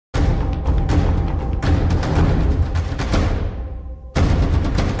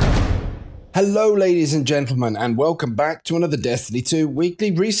Hello ladies and gentlemen, and welcome back to another Destiny 2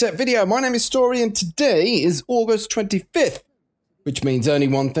 weekly reset video. My name is Story and today is August 25th, which means only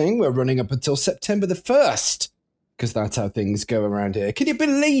one thing: we're running up until September the 1st, because that's how things go around here. Can you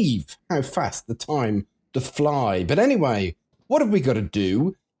believe how fast the time doth fly? But anyway, what have we got to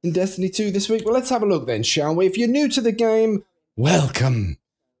do in Destiny 2 this week? Well, let's have a look then, shall we? If you're new to the game, welcome.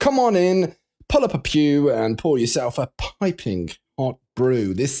 Come on in, pull up a pew and pour yourself a piping hot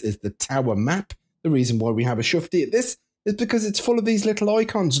brew. This is the tower map. The reason why we have a shufti at this is because it's full of these little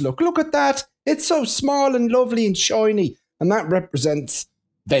icons. Look at that. It's so small and lovely and shiny. And that represents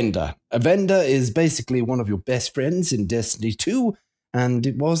Vendor. A vendor is basically one of your best friends in Destiny 2. And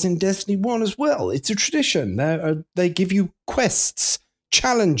it was in Destiny 1 as well. It's a tradition. They give you quests,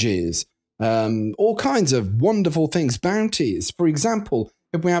 challenges, all kinds of wonderful things, bounties. For example,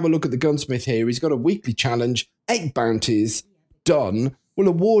 if we have a look at the gunsmith here, he's got a weekly challenge, 8 bounties done, will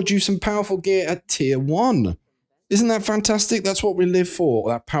award you some powerful gear at tier 1. Isn't that fantastic? That's what we live for,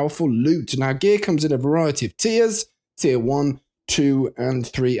 that powerful loot. Now, gear comes in a variety of tiers, tier 1, 2, and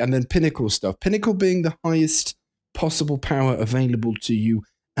 3, and then pinnacle stuff. Pinnacle being the highest possible power available to you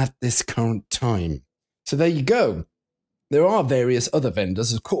at this current time. So there you go. There are various other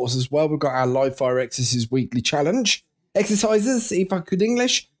vendors, of course, as well. We've got our Live Fire Exercises weekly challenge. Exercises, if I could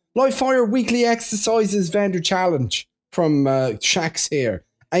English. Live Fire weekly exercises vendor challenge from Shax here.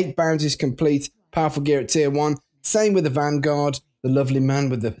 8 bounties complete, powerful gear at tier 1. Same with the Vanguard, the lovely man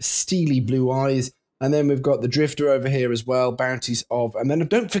with the steely blue eyes. And then we've got the Drifter over here as well, bounties of. And then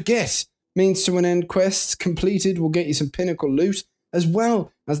don't forget, means to an end quests completed will get you some pinnacle loot, as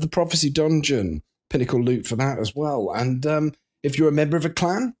well as the Prophecy Dungeon. Pinnacle loot for that as well. And if you're a member of a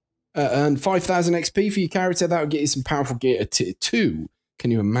clan, earn 5,000 XP for your character, that will get you some powerful gear at tier 2. Can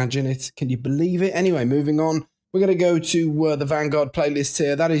you imagine it? Can you believe it? Anyway, moving on. We're going to go to the Vanguard playlist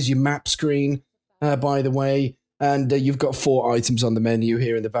here. That is your map screen, by the way. And you've got 4 items on the menu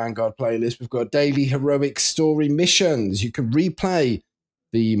here in the Vanguard playlist. We've got daily heroic story missions. You can replay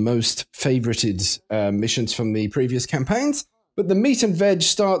the most favorited missions from the previous campaigns. But the meat and veg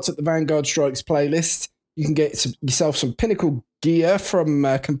starts at the Vanguard Strikes playlist. You can get yourself some pinnacle gear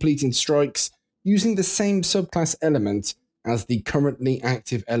from completing strikes using the same subclass element as the currently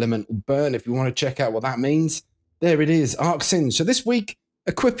active elemental burn. If you want to check out what that means, there it is, Arc Singe. So this week,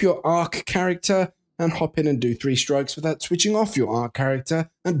 equip your Arc character and hop in and do 3 strikes without switching off your Arc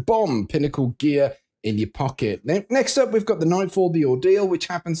character and bomb pinnacle gear in your pocket. Next up, we've got the Nightfall, the Ordeal, which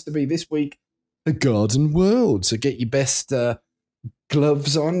happens to be this week a Garden World. So get your best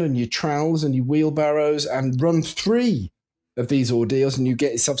gloves on and your trowels and your wheelbarrows and run 3 of these ordeals and you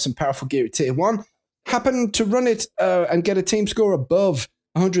get yourself some powerful gear at tier 1. Happen to run it and get a team score above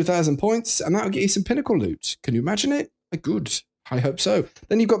 100,000 points, and that'll get you some pinnacle loot. Can you imagine it? Good. I hope so.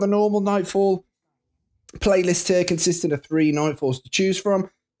 Then you've got the normal Nightfall playlist here, consisting of 3 Nightfalls to choose from.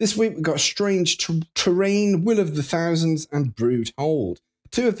 This week we've got Strange Terrain, Will of the Thousands, and Brood Hold.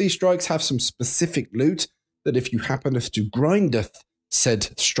 2 of these strikes have some specific loot that if you happeneth to grindeth said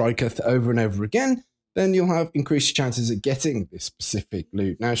striketh over and over again, then you'll have increased chances of getting this specific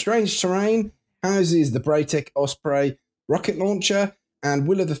loot. Now, Strange Terrain houses the Braytech Osprey rocket launcher, and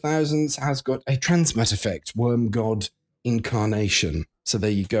Will of the Thousands has got a transmut effect, Worm God Incarnation. So there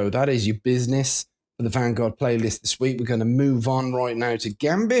you go. That is your business for the Vanguard playlist this week. We're going to move on right now to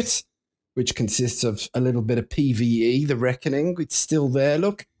Gambit, which consists of a little bit of PvE, the Reckoning. It's still there.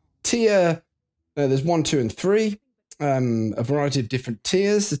 Look, tier, there's 1, 2, and 3. A variety of different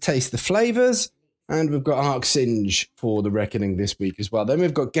tiers to taste the flavors. And we've got Arc Singe for the Reckoning this week as well. Then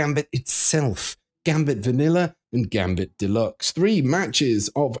we've got Gambit itself, Gambit Vanilla and Gambit Deluxe. 3 matches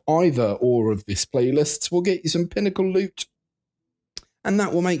of either or of this playlist will get you some pinnacle loot. And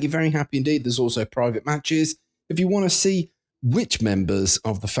that will make you very happy indeed. There's also private matches if you want to see which members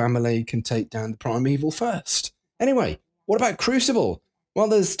of the family can take down the Primeval first. Anyway, what about Crucible? Well,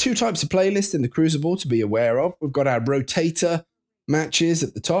 there's 2 types of playlists in the Crucible to be aware of. We've got our Rotator matches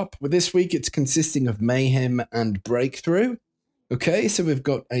at the top. With this week, it's consisting of Mayhem and Breakthrough. Okay, so we've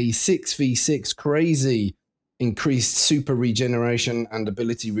got a 6v6 crazy increased super regeneration and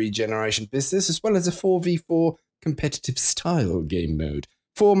ability regeneration business, as well as a 4v4 competitive style game mode.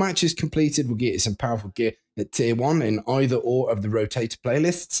 4 matches completed will get you some powerful gear at tier 1 in either or of the Rotator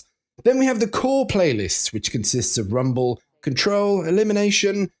playlists. Then we have the core playlists, which consists of Rumble, Control,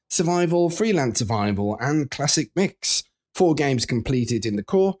 Elimination, Survival, Freelance Survival, and Classic Mix. 4 games completed in the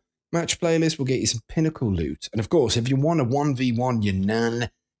core match playlist will get you some pinnacle loot. And of course, if you want a 1v1 your nan,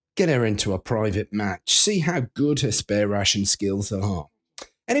 get her into a private match. See how good her spare ration skills are.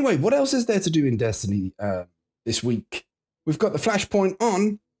 Anyway, what else is there to do in Destiny this week? We've got the Flashpoint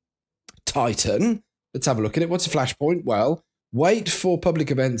on Titan. Let's have a look at it. What's a flashpoint? Well, wait for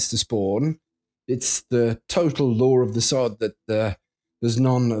public events to spawn. It's the total law of the sod that there's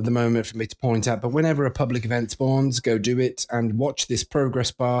none at the moment for me to point out. But whenever a public event spawns, go do it and watch this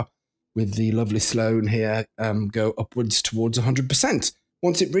progress bar with the lovely Sloan here go upwards towards 100%.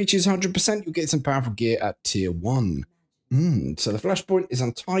 Once it reaches 100%, you'll get some powerful gear at tier 1. So the flashpoint is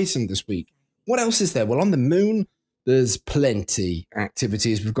on Titan this week. What else is there? Well, on the moon, there's plenty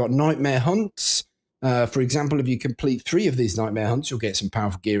activities. We've got nightmare hunts. For example, if you complete 3 of these nightmare hunts, you'll get some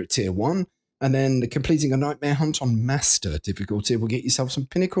powerful gear at tier 1. And then completing a nightmare hunt on master difficulty will get yourself some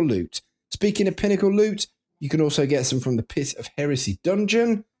pinnacle loot. Speaking of pinnacle loot, you can also get some from the Pit of Heresy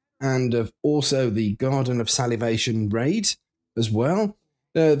dungeon and of also the Garden of Salivation raid as well.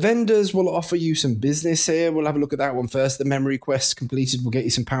 Vendors will offer you some business here. We'll have a look at that one first. The memory quest completed will get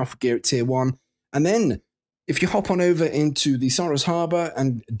you some powerful gear at tier 1. And then if you hop on over into the Sorrow's Harbour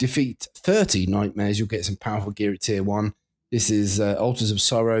and defeat 30 nightmares, you'll get some powerful gear at tier 1. This is Altars of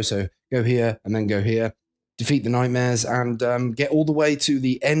Sorrow, so go here and then go here. Defeat the nightmares and get all the way to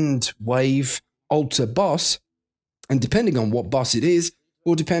the end wave altar boss. And depending on what boss it is,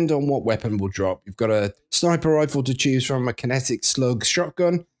 will depend on what weapon will drop. You've got a sniper rifle to choose from, a kinetic slug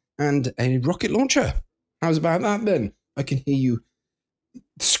shotgun, and a rocket launcher. How's about that then? I can hear you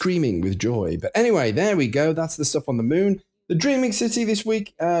screaming with joy. But anyway, there we go. That's the stuff on the moon. The Dreaming City this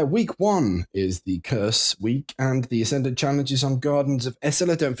week, week 1 is the Curse week, and the Ascendant Challenge is on Gardens of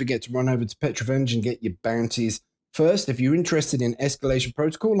Essela. Don't forget to run over to Petrovenge and get your bounties first. If you're interested in Escalation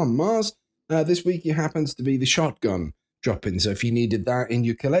Protocol on Mars, this week it happens to be the shotgun drop-in. So if you needed that in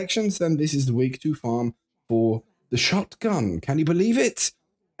your collections, then this is the week to farm for the shotgun. Can you believe it?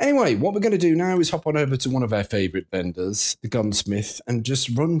 Anyway, what we're going to do now is hop on over to one of our favorite vendors, the Gunsmith, and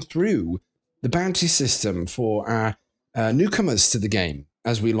just run through the bounty system for our newcomers to the game,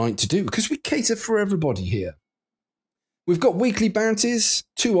 as we like to do, because we cater for everybody here. We've got weekly bounties,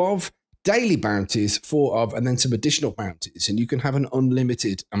 2 of, daily bounties, 4 of, and then some additional bounties. And you can have an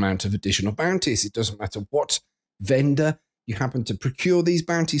unlimited amount of additional bounties. It doesn't matter what vendor you happen to procure these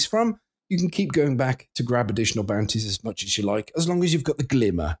bounties from. You can keep going back to grab additional bounties as much as you like, as long as you've got the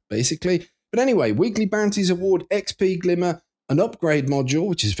glimmer, basically. But anyway, weekly bounties award XP, glimmer, an upgrade module,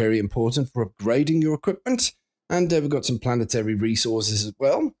 which is very important for upgrading your equipment. And we've got some planetary resources as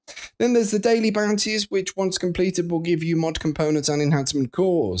well. Then there's the daily bounties, which once completed will give you mod components and enhancement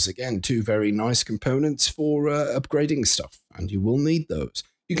cores. Again, 2 very nice components for upgrading stuff, and you will need those.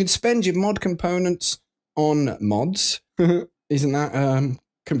 You can spend your mod components on mods. Isn't that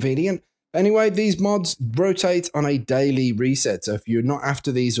convenient? Anyway, these mods rotate on a daily reset. So if you're not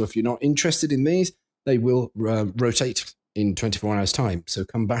after these, or if you're not interested in these, they will rotate in 24 hours time. So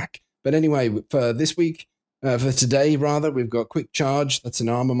come back. But anyway, for this week, for today rather, we've got Quick Charge, that's an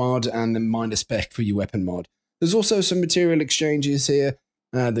armor mod, and then Minor Spec for your weapon mod. There's also some material exchanges here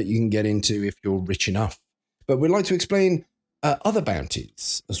that you can get into if you're rich enough. But we'd like to explain other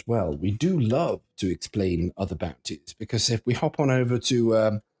bounties as well. We do love to explain other bounties, because if we hop on over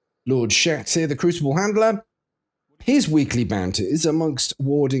to Lord Shax here, the Crucible Handler, his weekly bounties, amongst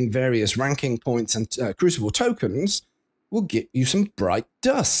awarding various ranking points and Crucible tokens, will get you some bright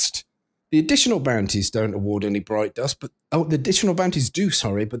dust. The additional bounties don't award any bright dust, but the additional bounties do,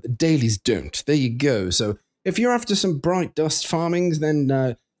 sorry, but the dailies don't. There you go. So if you're after some bright dust farmings, then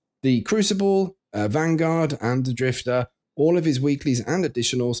the Crucible, Vanguard, and the Drifter, all of his weeklies and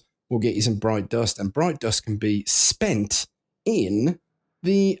additionals will get you some bright dust, and bright dust can be spent in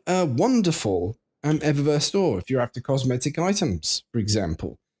the wonderful Eververse store if you're after cosmetic items, for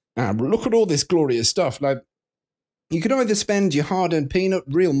example. Look at all this glorious stuff. Like, you can either spend your hard-earned peanut,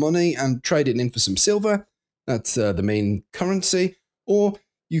 real money, and trade it in for some silver. That's the main currency. Or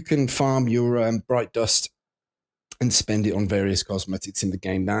you can farm your bright dust and spend it on various cosmetics in the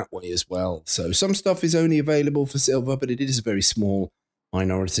game that way as well. So some stuff is only available for silver, but it is a very small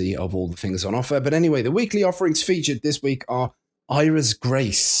minority of all the things on offer. But anyway, the weekly offerings featured this week are Ira's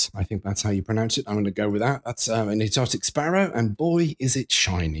Grace. I think that's how you pronounce it. I'm going to go with that. That's an exotic sparrow, and boy, is it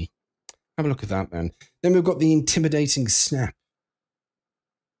shiny. Have a look at that, then. Then we've got the Intimidating Snap.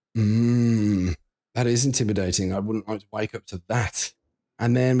 That is intimidating. I wouldn't like to wake up to that.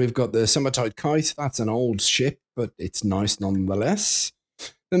 And then we've got the Summertide Kite. That's an old ship, but it's nice nonetheless.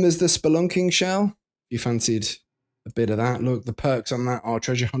 Then there's the Spelunking Shell. If you fancied a bit of that, look, the perks on that are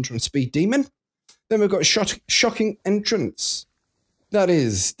Treasure Hunter and Speed Demon. Then we've got Shocking Entrance. That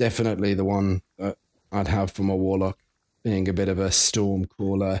is definitely the one that I'd have for my Warlock, being a bit of a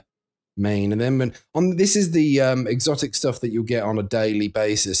Stormcaller main. And then this is the exotic stuff that you'll get on a daily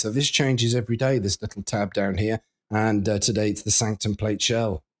basis. So this changes every day, this little tab down here. And today it's the Sanctum Plate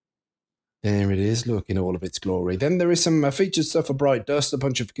Shell. There it is, look in all of its glory. Then there is some featured stuff for Bright Dust, a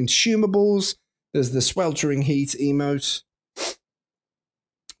bunch of consumables. There's the sweltering heat emote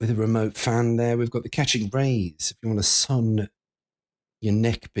with a remote fan there. We've got the catching rays if you want to sun your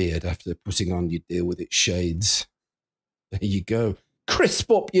neck beard after putting on your deal with it shades. There you go. Crisp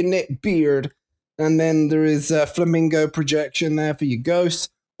up your neck beard. And then there is a flamingo projection there for your ghosts.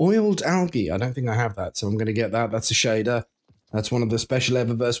 Oiled algae. I don't think I have that, so I'm going to get that. That's a shader. That's one of the special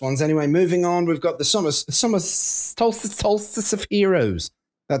Eververse ones. Anyway, moving on, we've got the summer solstice of heroes.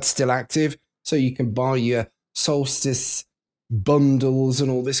 That's still active, so you can buy your solstice bundles and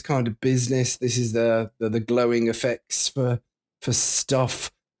all this kind of business. This is the glowing effects for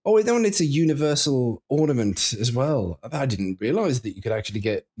stuff. Oh, then it's a universal ornament as well. I didn't realize that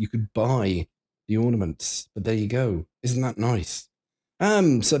you could buy the ornaments, but there you go. Isn't that nice?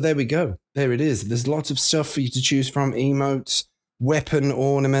 So there we go. There it is. There's lots of stuff for you to choose from. Emotes, weapon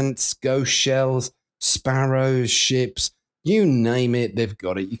ornaments, ghost shells, sparrows, ships, you name it, they've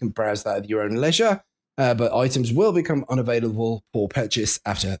got it. You can browse that at your own leisure, but items will become unavailable for purchase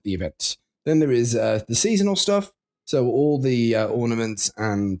after the event. Then there is the seasonal stuff. So all the ornaments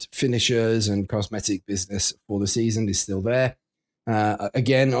and finishers and cosmetic business for the season is still there.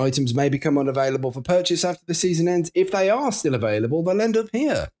 Again, items may become unavailable for purchase after the season ends. If they are still available, they'll end up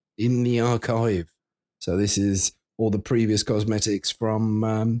here in the archive. So this is all the previous cosmetics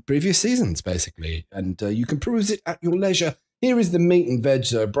from previous seasons, basically. And you can peruse it at your leisure. Here is the meat and veg,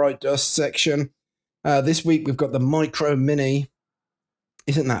 Bright Dust section. This week we've got the Micro Mini.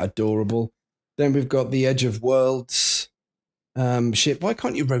 Isn't that adorable? Then we've got the Edge of Worlds ship. Why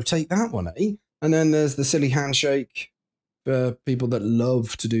can't you rotate that one, eh? And then there's the Silly Handshake for people that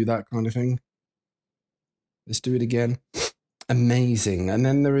love to do that kind of thing. Let's do it again. Amazing. And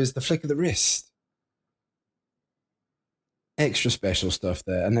then there is the Flick of the Wrist. Extra special stuff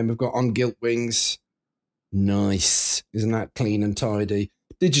there. And then we've got On Gilt Wings. Nice. Isn't that clean and tidy?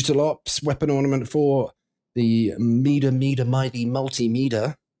 Digital Ops, weapon ornament for the Mighty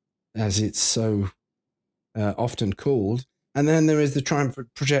Multimeter, as it's so often called. And then there is the Triumphant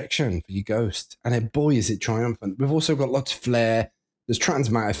Projection for your Ghost. And boy, is it triumphant. We've also got lots of flair. There's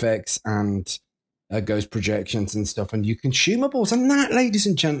transmat effects and ghost projections and stuff. And your consumables. And that, ladies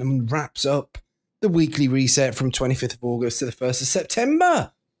and gentlemen, wraps up the weekly reset from 25th of August to the 1st of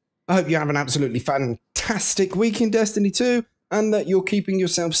September. I hope you have an absolutely fantastic week in Destiny 2 and that you're keeping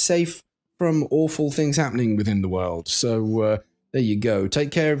yourself safe from awful things happening within the world. So there you go.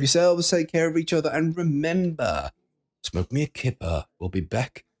 Take care of yourselves, take care of each other, and remember, smoke me a kipper. We'll be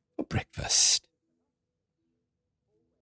back for breakfast.